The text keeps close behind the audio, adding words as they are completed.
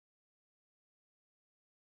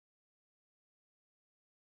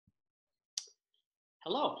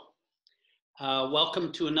Hello.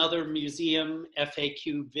 Welcome to another museum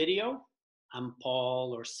FAQ video. I'm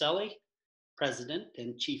Paul Orselli, President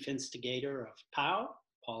and Chief Instigator of POW,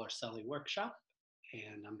 Paul Orselli Workshop,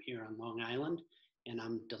 and I'm here on Long Island, and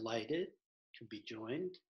I'm delighted to be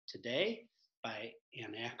joined today by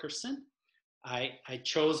Anne Ackerson. I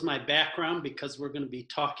chose my background because we're going to be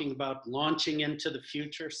talking about launching into the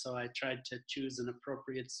future, so I tried to choose an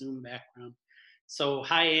appropriate Zoom background. So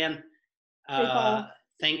hi, Anne. Hey, Paul.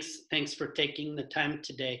 Thanks for taking the time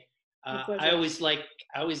today. I always like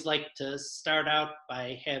to start out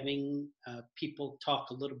by having people talk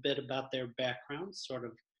a little bit about their background, sort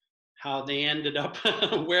of how they ended up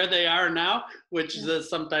where they are now, which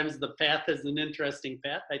sometimes the path is an interesting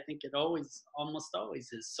path. I think it almost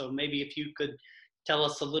always is. So maybe if you could tell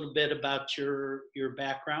us a little bit about your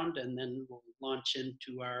background, and then we'll launch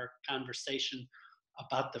into our conversation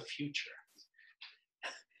about the future.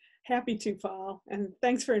 Happy to, Paul, and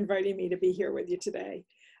thanks for inviting me to be here with you today.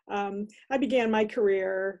 I began my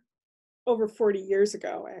career over 40 years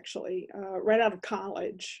ago, actually, right out of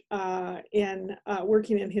college, in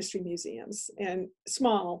working in history museums and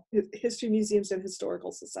small history museums and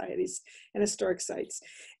historical societies and historic sites.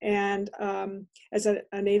 And as a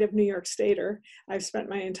native New York Stater, I've spent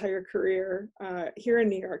my entire career here in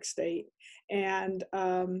New York State and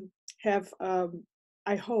have,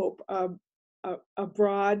 I hope, a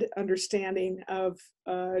broad understanding of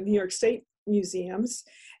New York State museums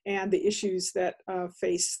and the issues that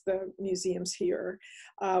face the museums here,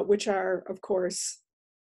 which are, of course,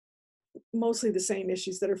 mostly the same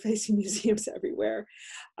issues that are facing museums everywhere.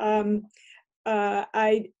 After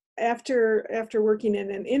working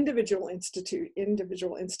in an individual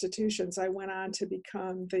institutions, I went on to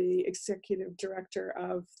become the executive director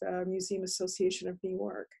of the Museum Association of New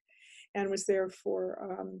York, and was there for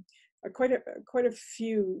quite a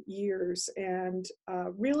few years, and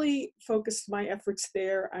really focused my efforts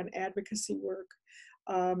there on advocacy work.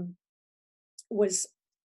 Was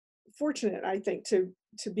fortunate, I think, to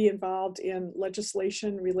be involved in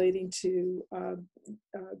legislation relating to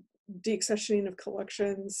deaccessioning of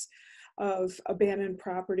collections of abandoned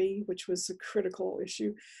property, which was a critical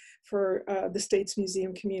issue for the state's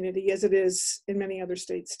museum community, as it is in many other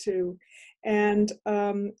states too. And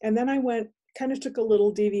then I kind of took a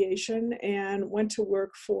little deviation and went to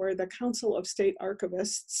work for the Council of State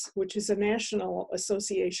Archivists, which is a national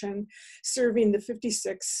association serving the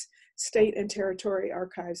 56 state and territory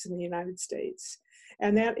archives in the United States.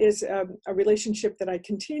 And that is a relationship that I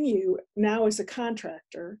continue now as a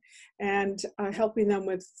contractor, and helping them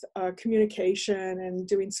with communication and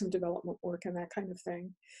doing some development work and that kind of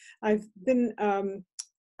thing. I've been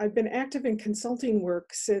active in consulting work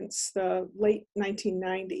since the late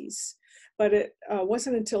 1990s, but it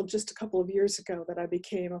wasn't until just a couple of years ago that I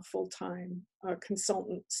became a full-time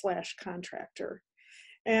consultant / contractor.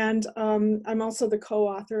 And I'm also the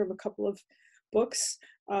co-author of a couple of books.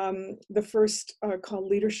 The first called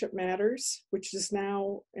Leadership Matters, which is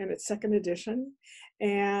now in its second edition.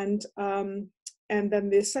 And then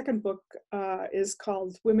the second book is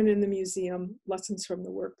called Women in the Museum, Lessons from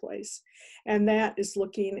the Workplace. And that is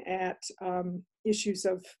looking at issues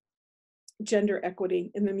of gender equity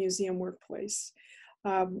in the museum workplace.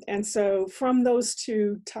 And so from those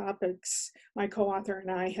two topics, my co-author and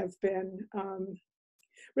I have been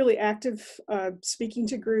really active speaking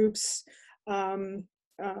to groups. We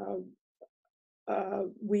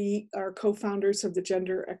are co-founders of the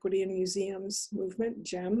Gender Equity in Museums movement,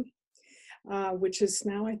 GEMM, which is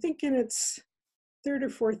now, I think, in its third or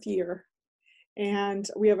fourth year. And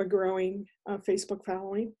we have a growing Facebook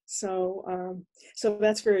following. So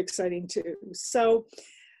that's very exciting too. So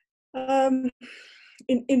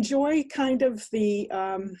enjoy kind of the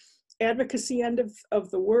advocacy end of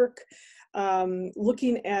the work,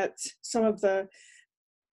 looking at some of the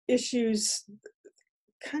issues,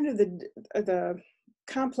 kind of the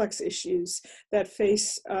complex issues that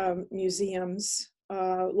face museums,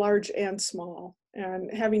 large and small, and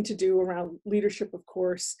having to do around leadership, of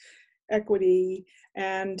course, equity,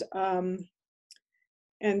 and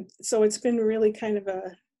so it's been really kind of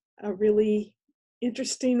a really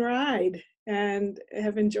interesting ride, and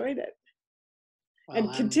have enjoyed it. Well,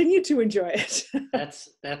 and continue to enjoy it.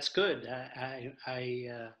 That's good. I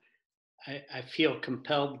feel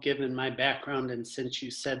compelled, given my background, and since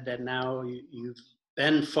you said that now you've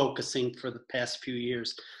been focusing for the past few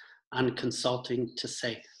years on consulting, to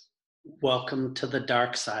say, welcome to the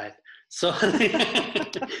dark side. So,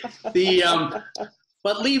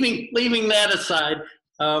 but leaving that aside,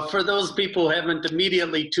 for those people who haven't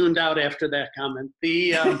immediately tuned out after that comment,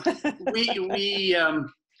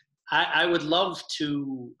 I would love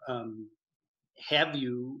to have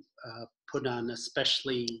you put on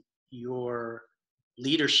especially your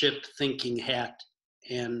leadership thinking hat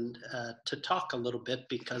and to talk a little bit,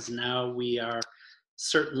 because now we are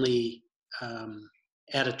certainly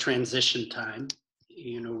at a transition time.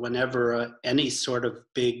 You know, whenever any sort of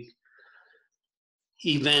big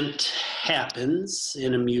event happens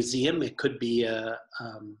in a museum, it could be a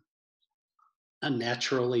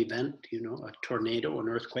natural event, you know, a tornado, an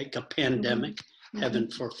earthquake, a pandemic, Mm-hmm.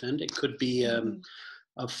 heaven forfend. It could be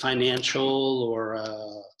a financial or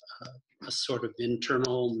a sort of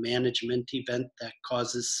internal management event that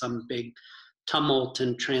causes some big tumult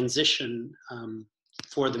and transition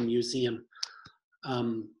for the museum.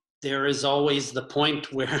 There is always the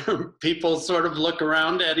point where people sort of look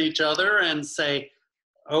around at each other and say,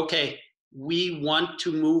 okay, we want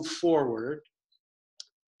to move forward,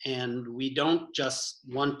 and we don't just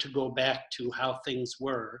want to go back to how things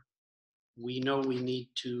were. We know we need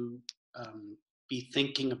to be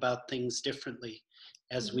thinking about things differently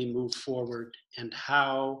as we move forward, and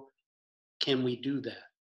how can we do that?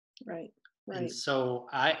 Right. And so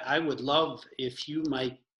I would love if you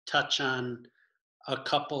might touch on a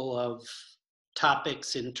couple of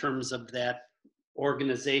topics in terms of that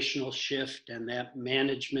organizational shift and that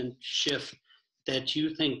management shift that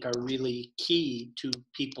you think are really key to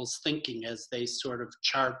people's thinking as they sort of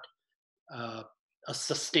chart a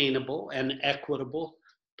sustainable and equitable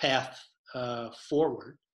path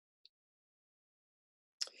forward.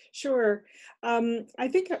 Sure. I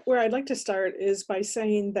think where I'd like to start is by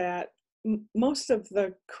saying that most of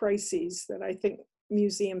the crises that I think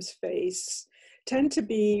museums face tend to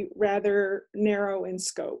be rather narrow in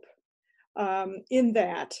scope. In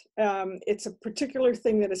that it's a particular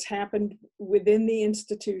thing that has happened within the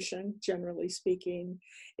institution, generally speaking.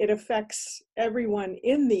 It affects everyone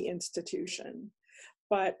in the institution.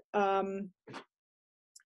 But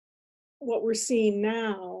what we're seeing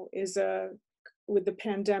now is with the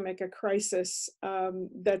pandemic, a crisis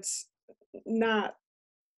that's not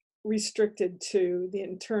restricted to the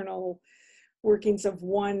internal workings of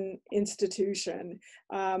one institution.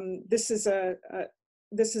 This is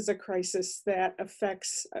a crisis that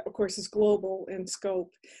affects, of course, is global in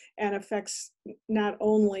scope and affects not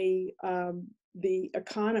only the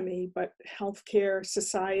economy, but healthcare,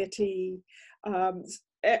 society,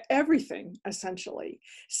 everything, essentially.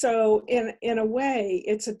 So in a way,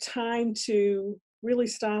 it's a time to really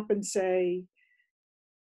stop and say,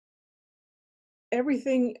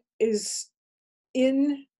 everything is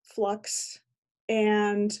in flux,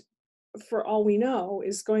 and for all we know,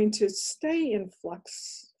 is going to stay in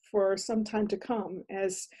flux for some time to come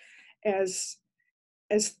as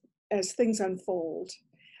things unfold.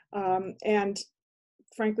 And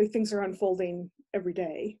frankly, things are unfolding every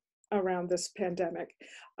day around this pandemic.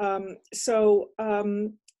 So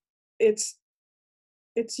it's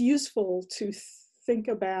useful to think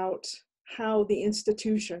about how the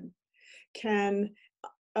institution can,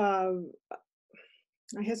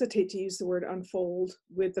 I hesitate to use the word unfold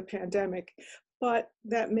with the pandemic, but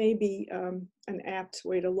that may be an apt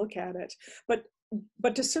way to look at it.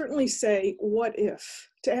 But to certainly say, what if?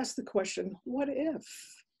 To ask the question, what if?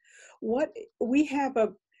 What we have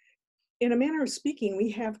in a manner of speaking,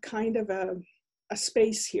 we have kind of a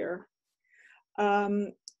space here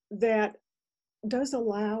that does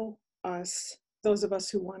allow us, those of us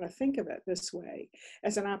who want to think of it this way,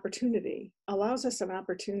 as an opportunity, allows us an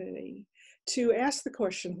opportunity to ask the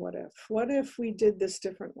question, what if? What if we did this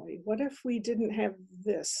differently? What if we didn't have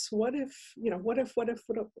this? What if, what if?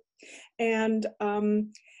 And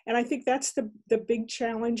I think that's the big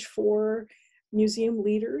challenge for museum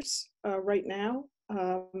leaders right now.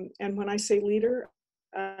 And when I say leader,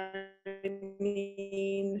 I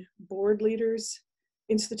mean board leaders,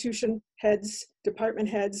 institution heads, department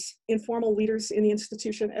heads, informal leaders in the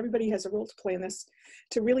institution. Everybody has a role to play in this,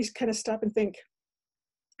 to really kind of stop and think,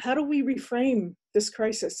 how do we reframe this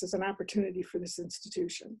crisis as an opportunity for this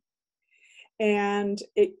institution? And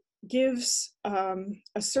it gives a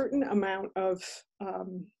certain amount of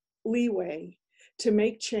leeway to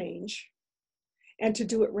make change and to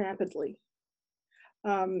do it rapidly.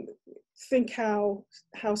 Think how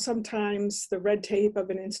sometimes the red tape of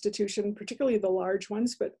an institution, particularly the large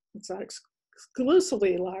ones, but it's not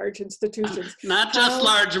exclusively large institutions. Not just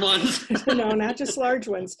large ones. No, not just large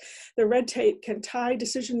ones. The red tape can tie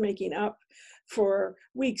decision-making up for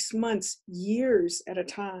weeks, months, years at a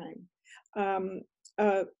time.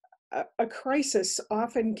 A crisis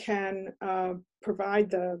often can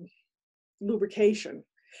provide the lubrication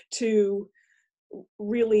to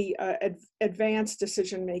really advance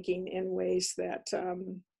decision-making in ways that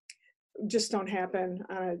just don't happen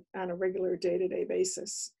on a regular day-to-day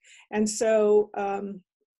basis. And so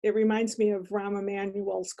it reminds me of Rahm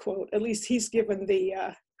Emanuel's quote. At least he's given the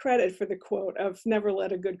credit for the quote of "Never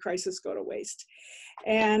let a good crisis go to waste."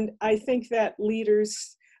 And I think that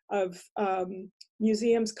leaders of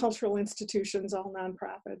museums, cultural institutions, all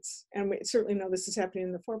nonprofits, and we certainly know this is happening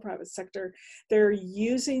in the for-profit sector, they're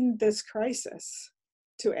using this crisis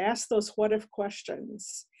to ask those what-if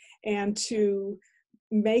questions and to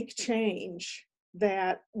make change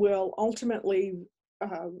that will ultimately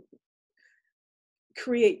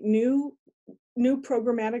create new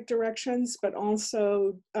programmatic directions, but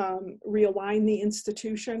also realign the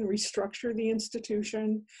institution, restructure the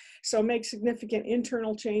institution. So make significant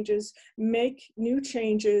internal changes, make new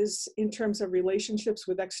changes in terms of relationships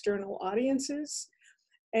with external audiences.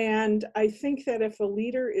 And I think that if a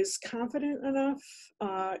leader is confident enough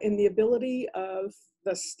in the ability of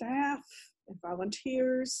the staff and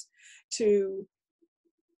volunteers to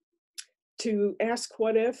ask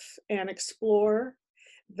what if and explore,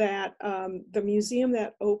 that the museum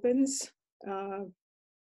that opens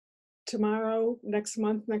tomorrow, next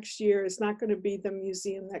month, next year is not going to be the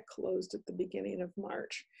museum that closed at the beginning of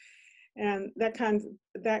March. And that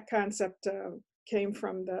concept came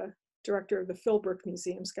from the director of the Philbrook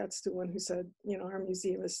Museum, Scott Stewin, who said, you know, our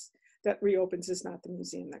museum that reopens is not the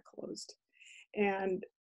museum that closed. And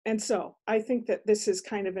so I think that this is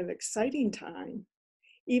kind of an exciting time,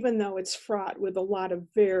 even though it's fraught with a lot of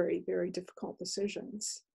very, very difficult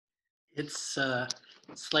decisions. It's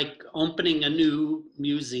like opening a new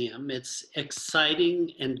museum. It's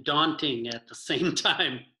exciting and daunting at the same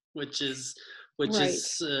time, which is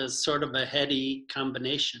sort of a heady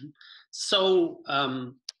combination. So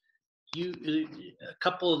a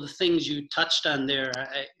couple of the things you touched on there,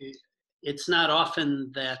 it's not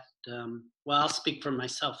often that, well, I'll speak for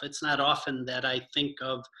myself. It's not often that I think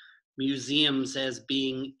of museums as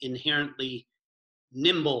being inherently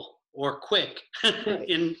nimble or quick Right.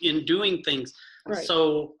 in doing things. Right.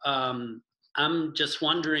 So I'm just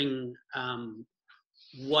wondering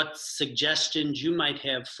what suggestions you might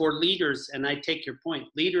have for leaders, and I take your point,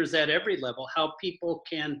 leaders at every level, how people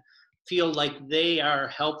can feel like they are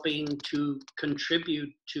helping to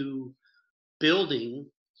contribute to building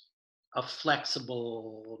a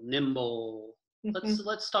flexible, nimble,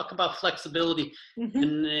 let's talk about flexibility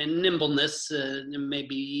and nimbleness,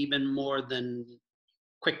 maybe even more than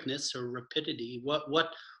quickness or rapidity.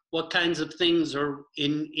 What kinds of things are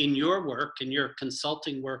in your work, in your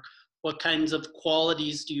consulting work, what kinds of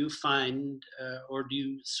qualities do you find or do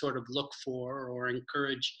you sort of look for or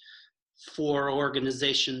encourage for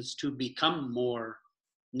organizations to become more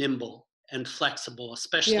nimble and flexible,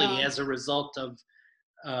 especially as a result of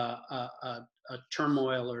a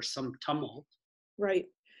turmoil or some tumult? Right.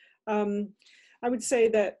 I would say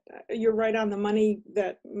that you're right on the money,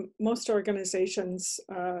 that most organizations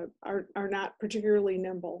are not particularly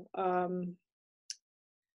nimble.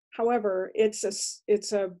 However, it's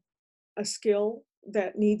a skill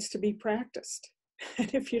that needs to be practiced.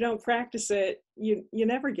 And if you don't practice it, you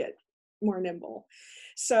never get more nimble.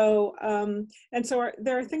 So,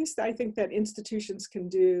 there are things that I think that institutions can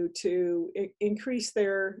do to increase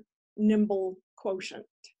their nimble quotient,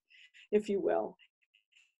 if you will.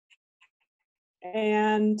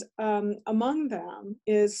 And among them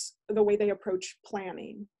is the way they approach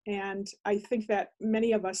planning. And I think that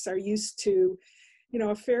many of us are used to, you know,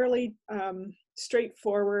 a fairly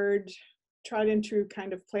straightforward, tried and true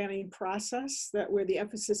kind of planning process, that where the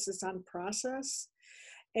emphasis is on process.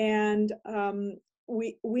 And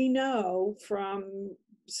we know from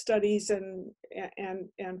studies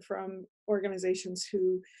and from organizations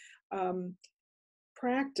who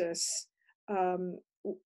practice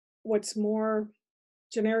what's more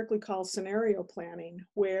generically called scenario planning,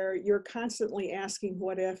 where you're constantly asking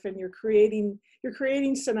what if, and you're creating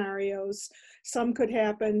scenarios. Some could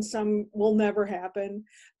happen, some will never happen,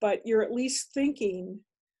 but you're at least thinking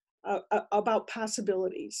about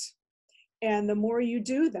possibilities. And the more you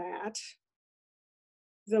do that,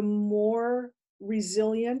 the more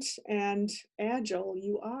resilient and agile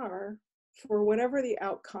you are for whatever the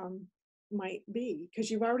outcome might be,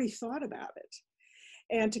 because you've already thought about it.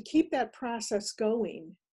 And to keep that process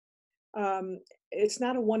going, it's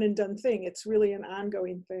not a one and done thing. It's really an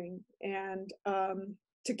ongoing thing. And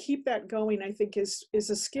to keep that going, I think is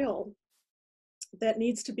a skill that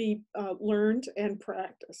needs to be learned and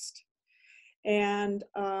practiced. And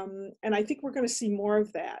I think we're going to see more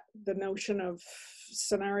of that, the notion of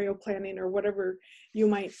scenario planning, or whatever you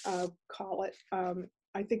might call it.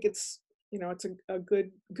 I think it's, you know, it's a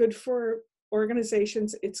good for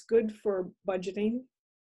organizations. It's good for budgeting.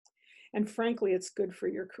 And frankly, it's good for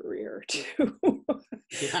your career too.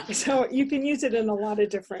 Yeah. So you can use it in a lot of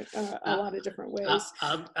different ways.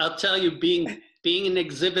 I'll tell you, being an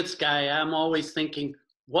exhibits guy, I'm always thinking,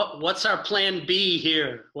 what's our plan B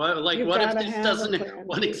here? You've What got if to this have a doesn't, plan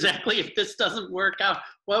what B. exactly if this doesn't work out?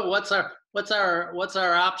 What's our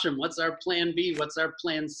option? What's our plan B? What's our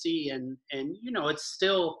plan C? And it's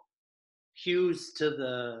still hues to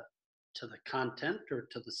the content or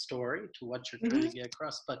to the story, to what you're trying to get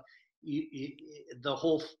across. But the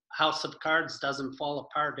whole house of cards doesn't fall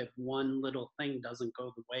apart if one little thing doesn't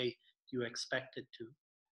go the way you expect it to.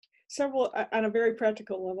 On a very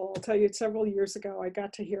practical level, I'll tell you, several years ago, I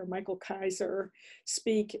got to hear Michael Kaiser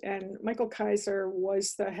speak, and Michael Kaiser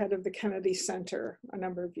was the head of the Kennedy Center a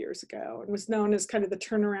number of years ago and was known as kind of the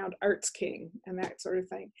turnaround arts king and that sort of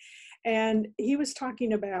thing. And he was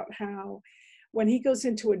talking about how when he goes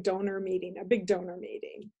into a donor meeting, a big donor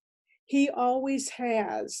meeting, he always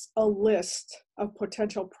has a list of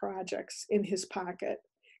potential projects in his pocket.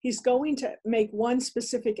 He's going to make one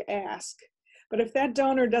specific ask, but if that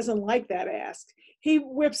donor doesn't like that ask, he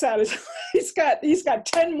whips out his, he's got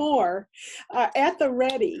 10 more at the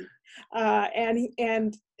ready.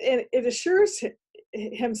 And it assures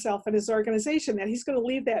himself and his organization that he's going to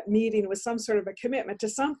leave that meeting with some sort of a commitment to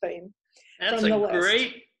something from the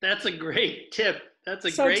list. That's a great tip. That's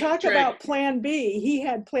a so great talk trick. About plan B. He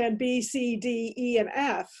had plan B, C, D, E, and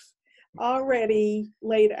F already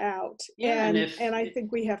laid out. Yeah, and I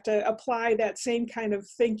think we have to apply that same kind of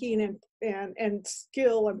thinking and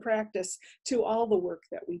skill and practice to all the work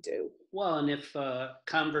that we do. Well, and if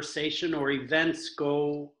conversation or events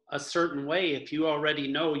go a certain way, if you already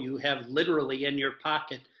know you have literally in your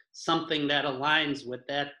pocket something that aligns with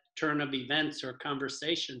that turn of events or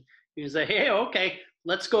conversation, you say, hey, okay,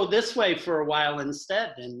 let's go this way for a while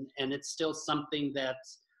instead. And it's still something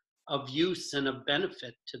that's of use and of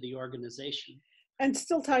benefit to the organization. And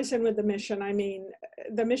still ties in with the mission. I mean,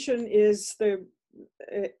 the mission is the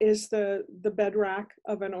bedrock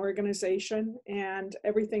of an organization, and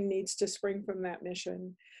everything needs to spring from that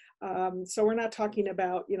mission. So we're not talking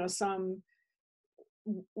about, some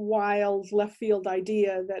wild left field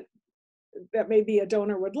idea that maybe a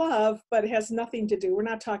donor would love, but it has nothing to do. We're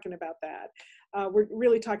not talking about that. We're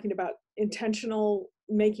really talking about intentional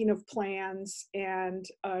making of plans and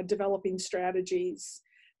developing strategies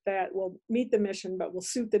that will meet the mission, but will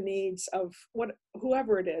suit the needs of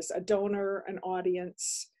whoever it is, a donor, an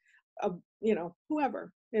audience,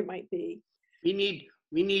 whoever it might be.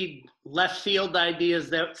 We need left field ideas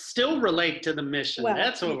that still relate to the mission.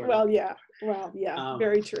 That's what we're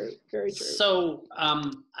very true, very true. So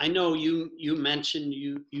I know you mentioned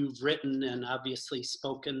you've written and obviously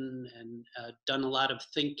spoken and done a lot of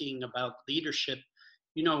thinking about leadership.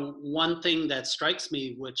 One thing that strikes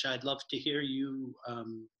me, which I'd love to hear you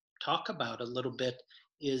talk about a little bit,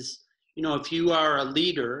 is, if you are a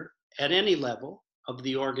leader at any level of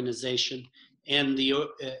the organization and the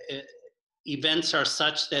events are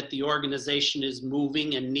such that the organization is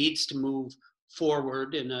moving and needs to move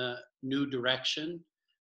forward in a new direction,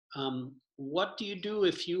 what do you do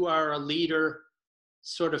if you are a leader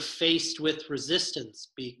sort of faced with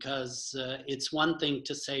resistance? Because it's one thing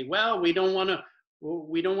to say, well, we don't want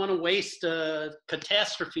to waste a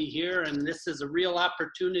catastrophe here, and this is a real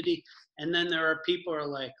opportunity. And then there are people who are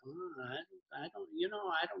like, oh,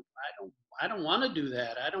 I don't want to do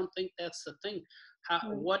that. I don't think that's the thing.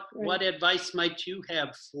 What advice might you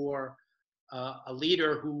have for a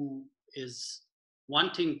leader who is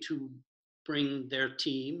wanting to bring their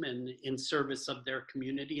team and in service of their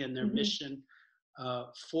community and their mission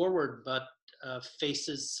forward, but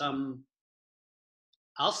faces some,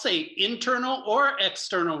 I'll say, internal or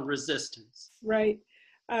external resistance? Right.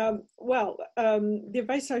 The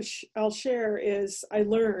advice I'll share is I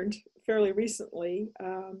learned fairly recently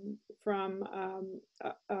from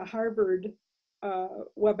a Harvard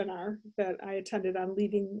webinar that I attended on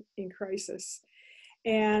leading in crisis.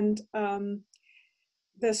 And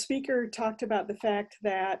the speaker talked about the fact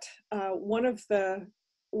that one of the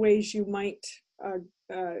ways you might, or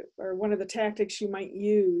one of the tactics you might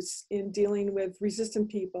use in dealing with resistant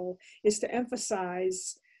people is to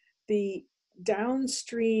emphasize the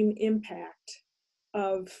downstream impact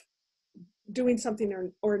of doing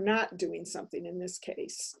something or not doing something in this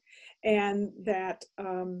case. And that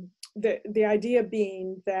the idea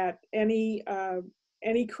being that any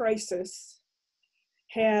crisis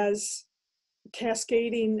has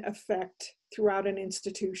cascading effect throughout an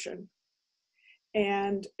institution,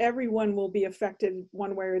 and everyone will be affected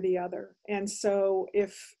one way or the other. And so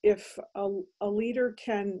if a leader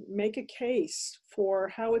can make a case for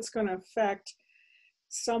how it's going to affect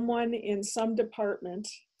someone in some department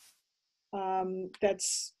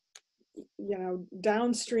that's, you know,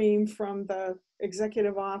 downstream from the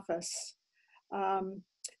executive office,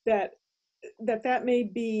 that may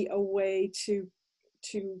be a way to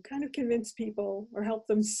kind of convince people or help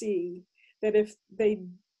them see that if they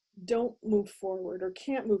don't move forward or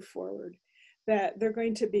can't move forward, that they're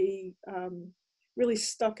going to be really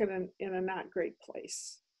stuck in a not great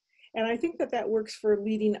place. And I think that works for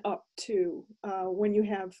leading up to when you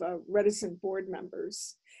have reticent board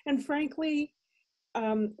members. And frankly,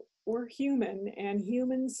 we're human, and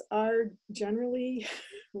humans are generally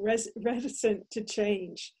reticent to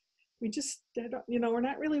change. We just, you know, we're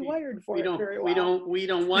not really wired for it very well. We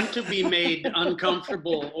don't want to be made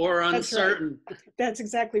uncomfortable or uncertain. That's right. That's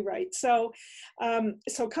exactly right. So,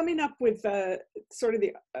 so coming up with sort of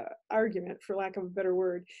the argument, for lack of a better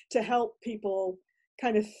word, to help people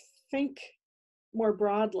kind of think more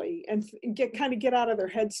broadly and get out of their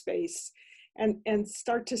headspace and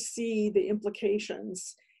start to see the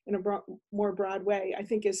implications in a more broad way, I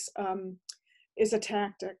think is a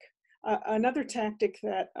tactic. Another tactic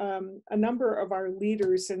that a number of our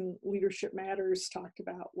leaders in Leadership Matters talked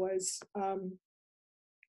about was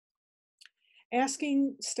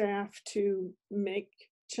asking staff to make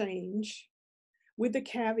change with the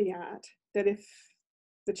caveat that if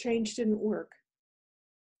the change didn't work,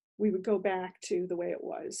 we would go back to the way it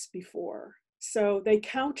was before. So they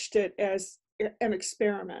couched it as an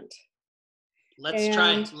experiment. Let's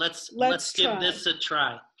try. Let's give this a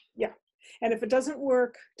try. Yeah. And if it doesn't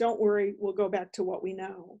work, don't worry, we'll go back to what we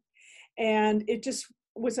know. And it just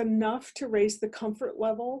was enough to raise the comfort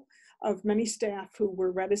level of many staff who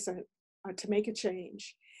were reticent to make a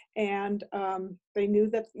change. And they knew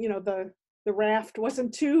that, you know, the raft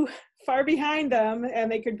wasn't too far behind them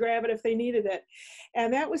and they could grab it if they needed it.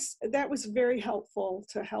 And that was very helpful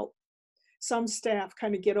to help some staff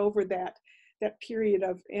kind of get over that period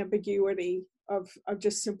of ambiguity of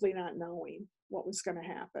just simply not knowing what was going to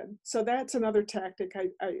happen. So that's another tactic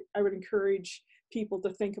I would encourage people to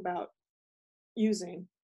think about using.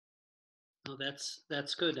 Oh,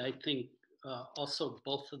 that's good. I think also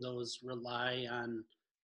both of those rely on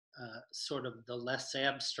sort of the less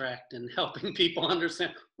abstract and helping people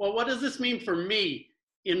understand, well, what does this mean for me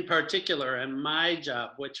in particular and my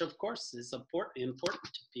job, which of course is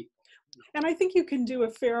important to people. And I think you can do a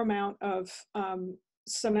fair amount of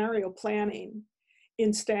scenario planning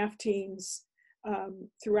in staff teams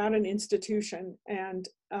throughout an institution, and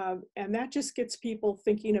that just gets people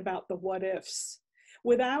thinking about the what ifs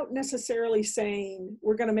without necessarily saying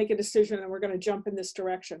we're going to make a decision and we're going to jump in this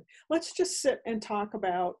direction. Let's just sit and talk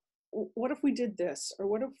about what if we did this, or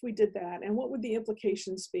what if we did that, and what would the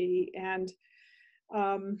implications be, and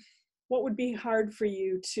what would be hard for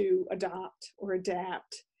you to adopt or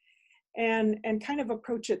adapt, and kind of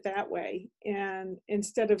approach it that way, and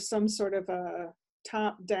instead of some sort of a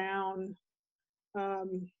top-down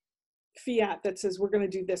fiat that says we're going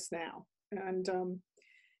to do this now, and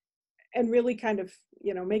really kind of,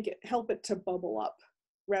 you know, help it to bubble up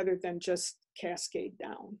rather than just cascade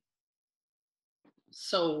down.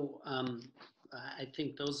 So I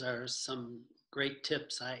think those are some great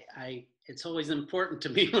tips. It's always important to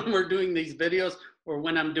me when we're doing these videos or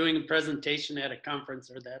when I'm doing a presentation at a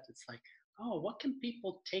conference or that, it's like, oh, what can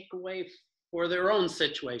people take away for their own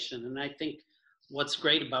situation? And I think what's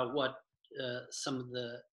great about what some of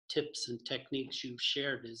the tips and techniques you've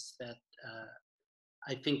shared is that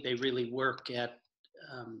I think they really work at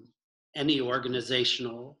any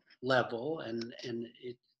organizational level, and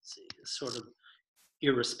it's sort of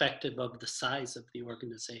irrespective of the size of the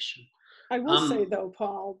organization. I will say though,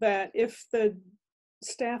 Paul, that if the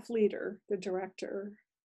staff leader, the director,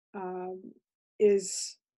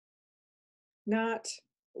 is not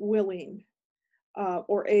willing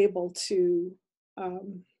or able to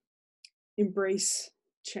embrace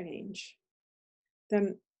change,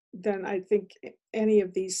 then I think any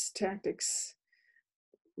of these tactics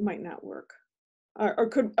might not work, or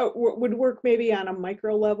would work maybe on a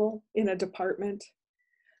micro level in a department,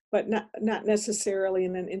 but not necessarily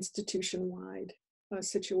in an institution-wide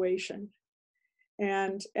situation.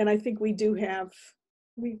 And I think we have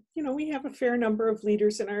a fair number of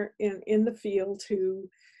leaders in the field who,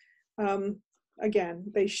 again,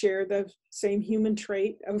 they share the same human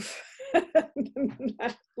trait of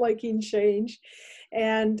not liking change,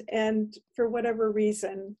 and for whatever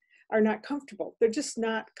reason are not comfortable. They're just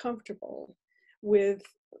not comfortable with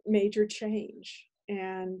major change,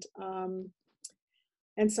 and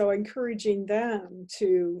so encouraging them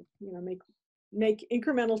to, you know, make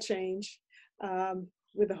incremental change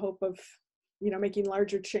with the hope of, you know, making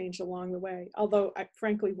larger change along the way. Although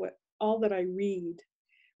frankly, all that I read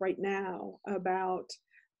right now about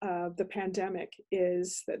the pandemic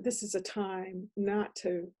is that this is a time not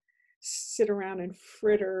to sit around and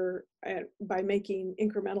fritter by making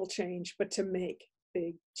incremental change, but to make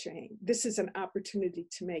big change. This is an opportunity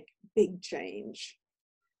to make big change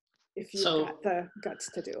if you've got the guts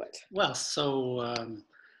to do it. Well, so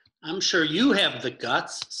I'm sure you have the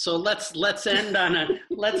guts. So let's end on a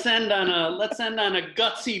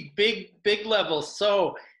gutsy big level.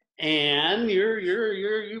 So, Anne,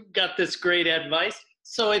 you've got this great advice.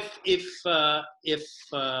 So if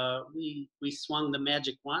we swung the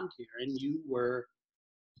magic wand here and you were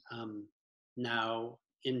now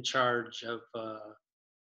in charge of a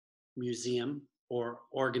museum or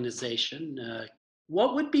organization,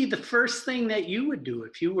 what would be the first thing that you would do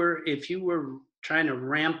if you were trying to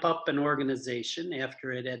ramp up an organization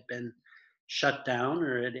after it had been shut down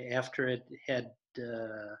or after it had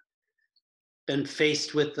been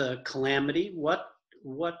faced with a calamity? What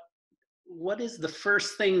is the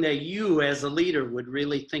first thing that you as a leader would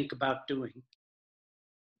really think about doing?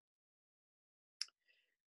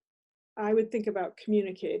 I would think about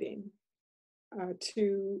communicating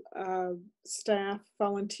to staff,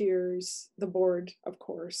 volunteers, the board, of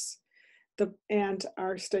course, and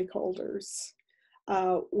our stakeholders,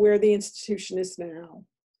 where the institution is now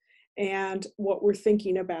and what we're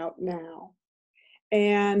thinking about now.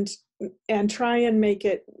 And try and make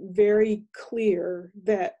it very clear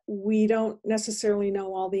that we don't necessarily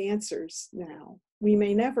know all the answers now. We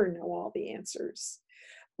may never know all the answers,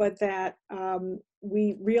 but that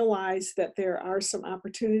we realize that there are some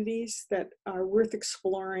opportunities that are worth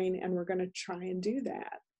exploring, and we're going to try and do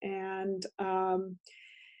that. And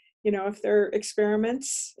if they're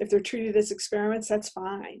experiments, if they're treated as experiments, that's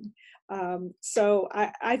fine. So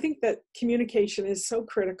I think that communication is so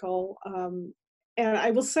critical. And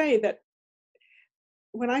I will say that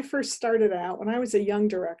when I first started out, when I was a young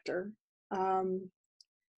director, I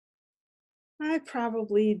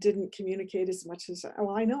probably didn't communicate as much as,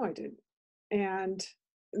 I know I didn't. And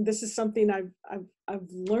this is something I've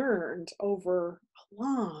learned over a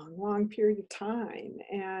long period of time.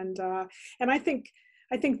 And I think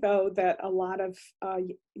though that a lot of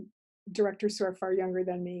directors who are far younger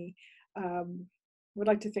than me would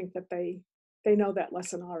like to think that they know that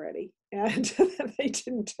lesson already, and they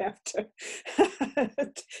didn't have to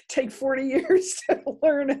take 40 years to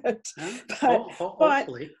learn it.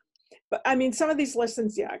 Hopefully. But I mean, some of these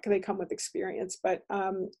lessons, they come with experience. But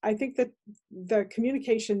I think that the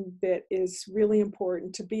communication bit is really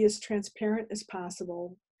important, to be as transparent as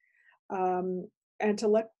possible, and to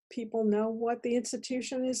let people know what the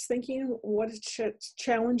institution is thinking, what its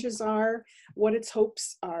challenges are, what its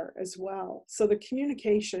hopes are as well. So the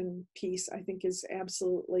communication piece, I think, is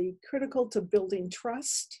absolutely critical to building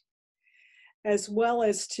trust, as well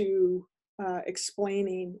as to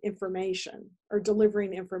explaining information or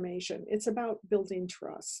delivering information. It's about building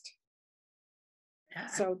trust.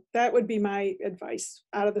 So that would be my advice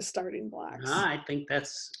out of the starting blocks. I think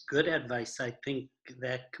that's good advice. I think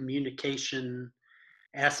that communication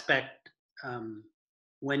aspect,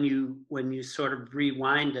 when you sort of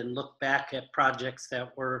rewind and look back at projects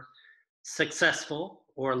that were successful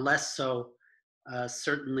or less so,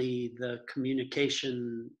 certainly the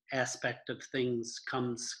communication aspect of things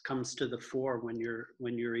comes to the fore when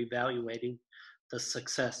you're evaluating the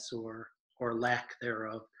success or lack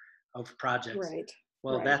thereof of projects. Right.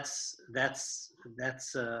 Well, right. that's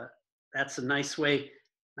a nice way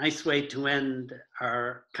to end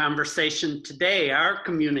our conversation today, our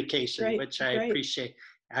communication, which I appreciate.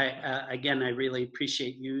 Again, I really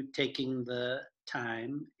appreciate you taking the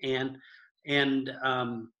time, and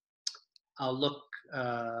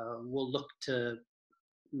we'll look to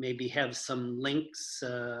maybe have some links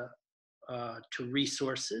to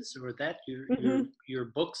resources, or that your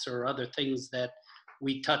books or other things that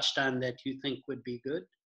we touched on that you think would be good.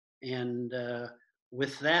 And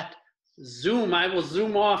with that, I will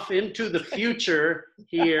zoom off into the future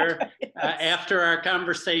here. Yes. After our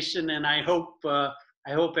conversation, and I hope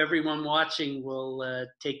everyone watching will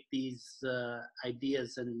take these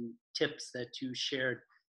ideas and tips that you shared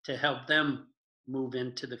to help them move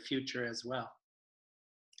into the future as well.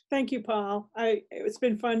 Thank you, Paul. It's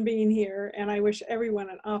been fun being here, and I wish everyone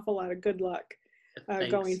an awful lot of good luck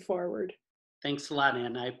going forward. Thanks a lot,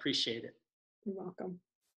 Anne. I appreciate it. You're welcome.